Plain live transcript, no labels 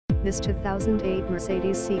This 2008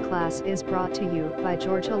 Mercedes C-Class is brought to you by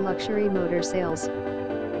Georgia Luxury Motor Sales.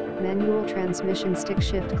 Manual transmission stick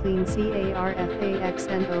shift clean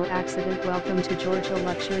CARFAXNO accident. Welcome to Georgia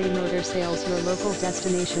Luxury Motor Sales, your local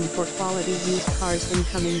destination for quality used cars in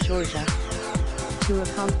Cumming, Georgia. To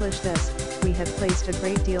accomplish this, we have placed a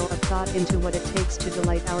great deal of thought into what it takes to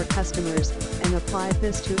delight our customers, and applied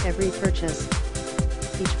this to every purchase.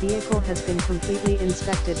 Each vehicle has been completely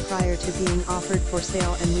inspected prior to being offered for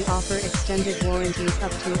sale, and we offer extended warranties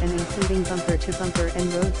up to and including bumper-to-bumper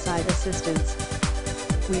and roadside assistance.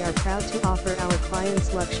 We are proud to offer our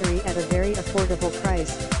clients luxury at a very affordable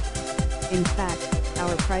price. In fact,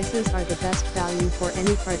 our prices are the best value for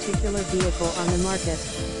any particular vehicle on the market.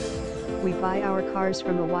 We buy our cars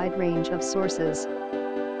from a wide range of sources.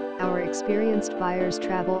 Our experienced buyers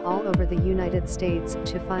travel all over the United States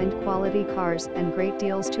to find quality cars and great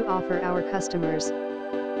deals to offer our customers.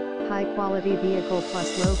 High quality vehicle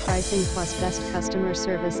plus low pricing plus best customer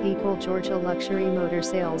service equal Georgia Luxury Motor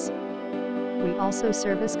Sales. We also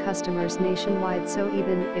service customers nationwide, so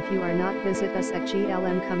even if you are not, visit us at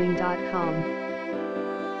glmcumming.com.